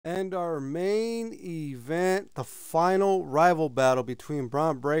And our main event, the final rival battle between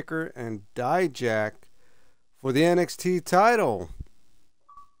Bron Breakker and DiJak for the NXT title.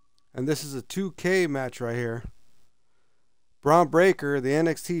 And this is a 2K match right here. Bron Breakker, the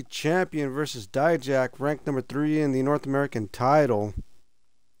NXT champion, versus DiJak, ranked number 3 in the North American title,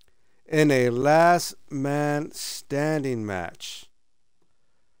 in a last man standing match.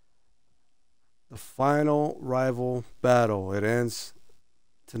 The final rival battle. It ends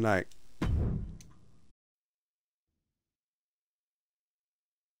tonight.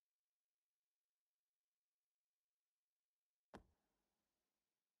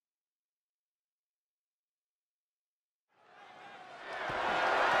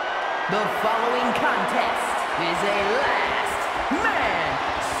 The following contest is a last man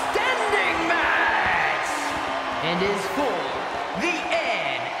standing match and is for the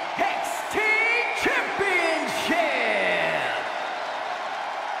NXT Championship.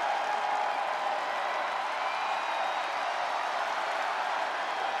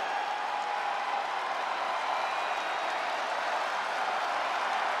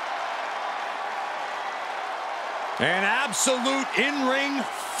 An absolute in-ring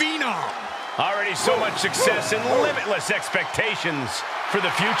phenom. Already so much success and limitless expectations for the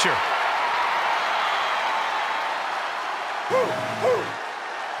future.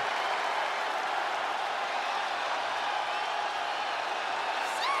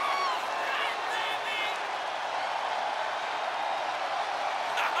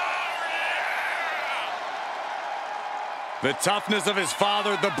 The toughness of his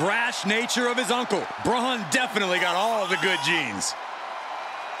father, the brash nature of his uncle. Bron definitely got all the good genes.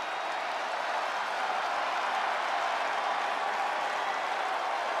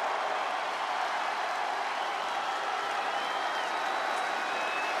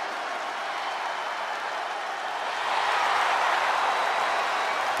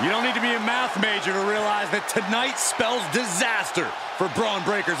 You don't need to be a math major to realize that tonight spells disaster for Bron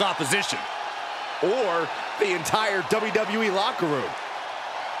Breakker's opposition. Or the entire WWE locker room.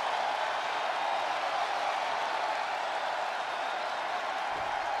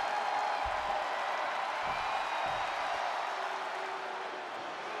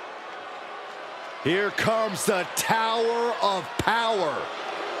 Here comes the Tower of Power,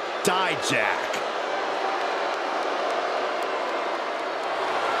 DiJak.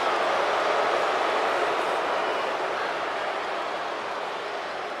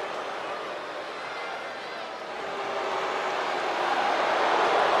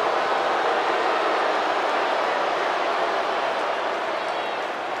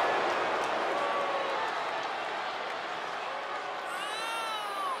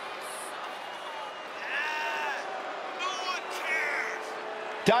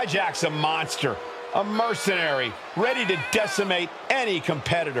 DiJak's a monster, a mercenary, ready to decimate any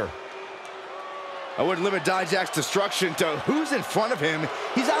competitor. I wouldn't limit DiJak's destruction to who's in front of him.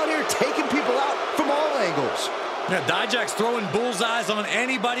 He's out here taking people out from all angles. Yeah, DiJak's throwing bullseyes on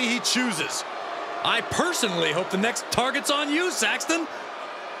anybody he chooses. I personally hope the next target's on you, Saxton.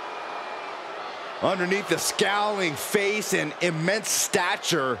 Underneath the scowling face and immense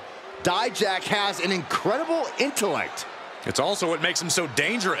stature, DiJak has an incredible intellect. It's also what makes him so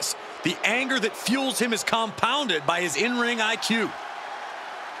dangerous. The anger that fuels him is compounded by his in-ring IQ.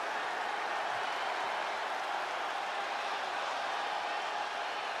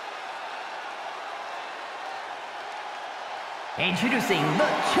 Introducing the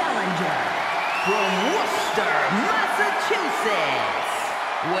challenger from Worcester, Massachusetts,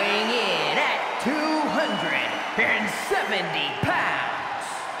 weighing in at 270 pounds,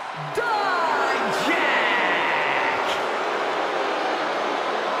 DiJak.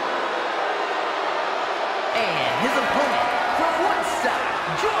 And his opponent from Woodstock,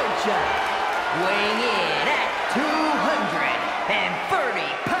 Georgia, weighing in at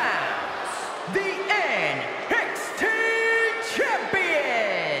 230 pounds, the NXT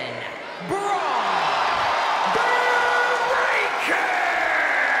Champion, Bron Breakker.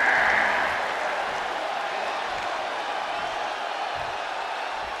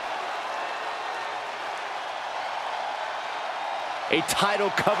 A title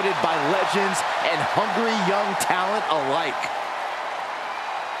coveted by legends and hungry young talent alike.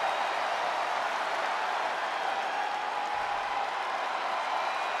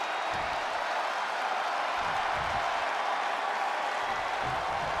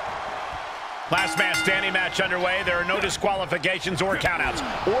 Last man standing match underway. There are no disqualifications or countouts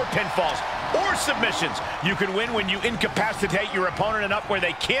or pinfalls or submissions. You can win when you incapacitate your opponent enough where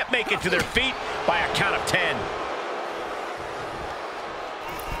they can't make it to their feet by a count of 10.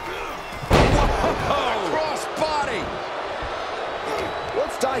 Cross body.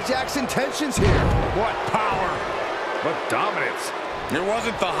 What's DiJak's intentions here? What power. What dominance. It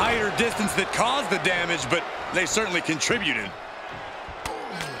wasn't the height or distance that caused the damage, but they certainly contributed.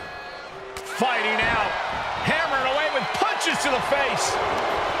 Fighting out. Hammering away with punches to the face.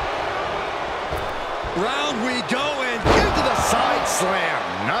 Round we go, and Into the side slam.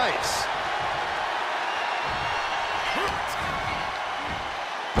 Nice.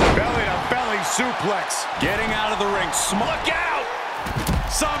 belly-to-belly suplex. Getting out of the ring. Look out!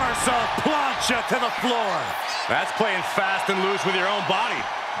 Somersault plancha to the floor. That's playing fast and loose with your own body.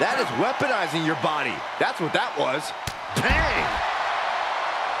 That is weaponizing your body. That's what that was. Bang!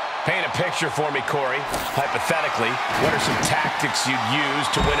 Paint a picture for me, Corey. Hypothetically, what are some tactics you'd use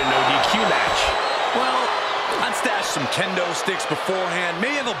to win a no-DQ match? Well, I'd stash some kendo sticks beforehand.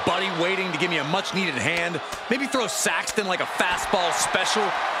 Maybe have a buddy waiting to give me a much-needed hand. Maybe throw Saxton like a fastball special.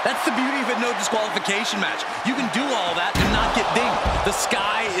 That's the beauty of a no disqualification match. You can do all that and not get dinged. The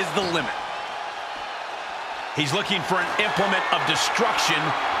sky is the limit. He's looking for an implement of destruction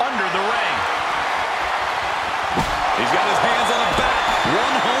under the ring. He's got his hands on the bat.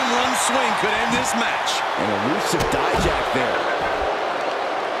 One home run swing could end this match. An elusive DiJak there.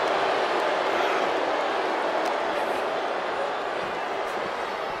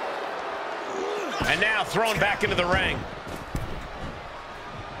 And now thrown back into the ring.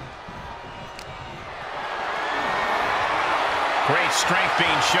 Great strength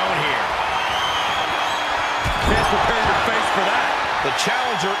being shown here. Can't prepare your face for that. The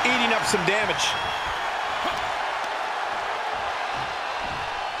challenger eating up some damage.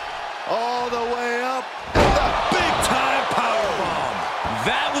 All the way up. Big-time powerbomb.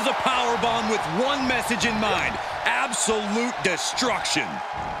 That was a powerbomb with one message in mind. Absolute destruction.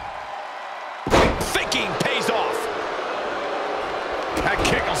 Thinking pays off. That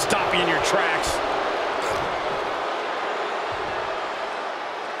kick will stop you in your tracks.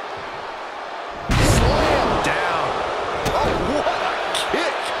 Slam down. Oh, what a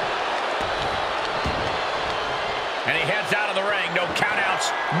kick. And he heads out of the ring. No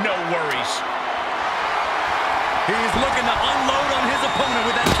countouts, no worries. He's looking to unload on his opponent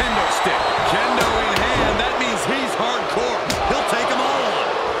with that kendo stick. Kendo in hand, that means he's hardcore. He'll take them all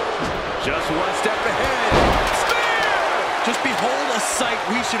on. Just one step ahead. Spear! Just behold a sight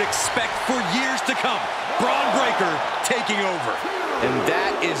we should expect for years to come. Bron Breakker taking over. And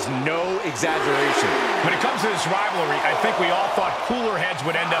that is no exaggeration. When it comes to this rivalry, I think we all thought cooler heads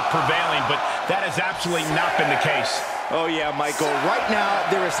would end up prevailing, but that has absolutely not been the case. Oh, yeah, Michael. Right now,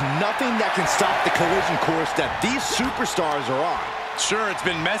 there is nothing that can stop the collision course that these superstars are on. Sure, it's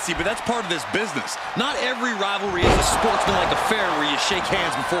been messy, but that's part of this business. Not every rivalry is a sportsmanlike affair where you shake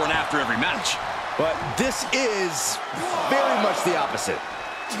hands before and after every match. But this is very much the opposite.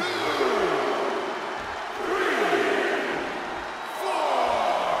 2, 3,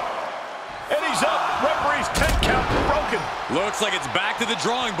 4. And he's up. Referee's 10 count broken. Looks like it's back to the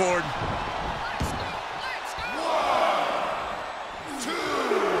drawing board. 1, 2,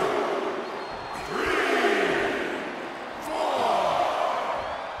 3, 4.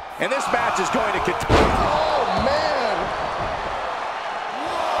 And this match is going to continue. Oh, man.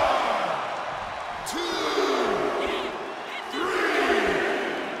 1, 2, 3,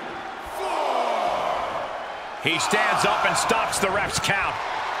 4. He stands up and stops the ref's count.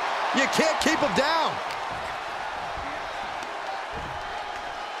 You can't keep him down.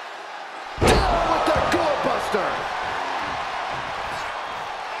 Down with the goalbuster.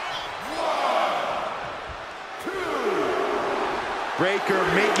 1, 2. Breakker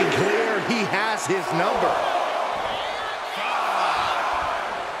making clear he has his number. 5,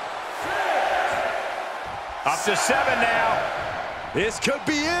 6. Up to 7 now. This could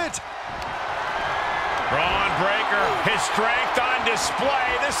be it. Bron Breakker, his strength on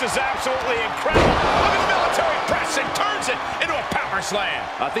display. This is absolutely incredible. Look at the military press and turns it into a power slam.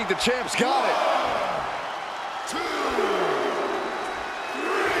 I think the champ's got it. 2, 3.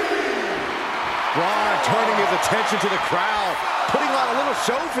 Bron turning his attention to the crowd, putting on a little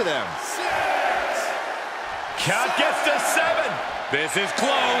show for them. 6. Count gets to 7. This is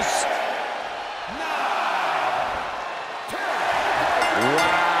close. 9, 10.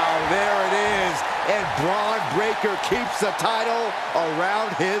 Wow, there it is. And Bron Breakker keeps the title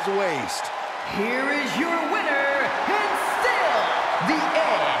around his waist. Here is your winner, and still the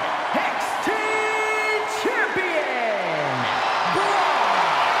NXT Champion,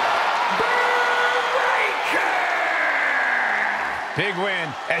 Bron Breakker! Big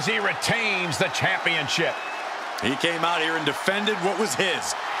win as he retains the championship. He came out here and defended what was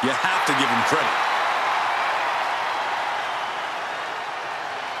his. You have to give him credit.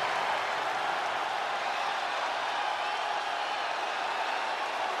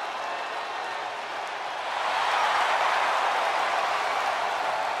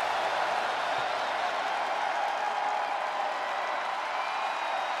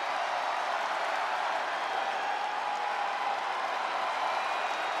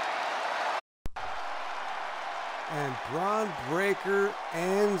 And Bron Breakker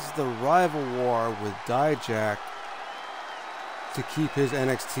ends the rival war with DiJak to keep his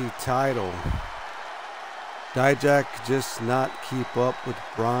NXT title. DiJak could just not keep up with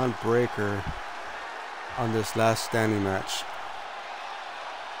Bron Breakker on this last standing match.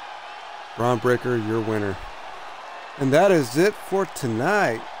 Bron Breakker, your winner. And that is it for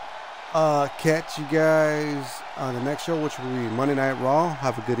tonight. Catch you guys on the next show, which will be Monday Night Raw.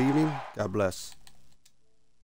 Have a good evening. God bless.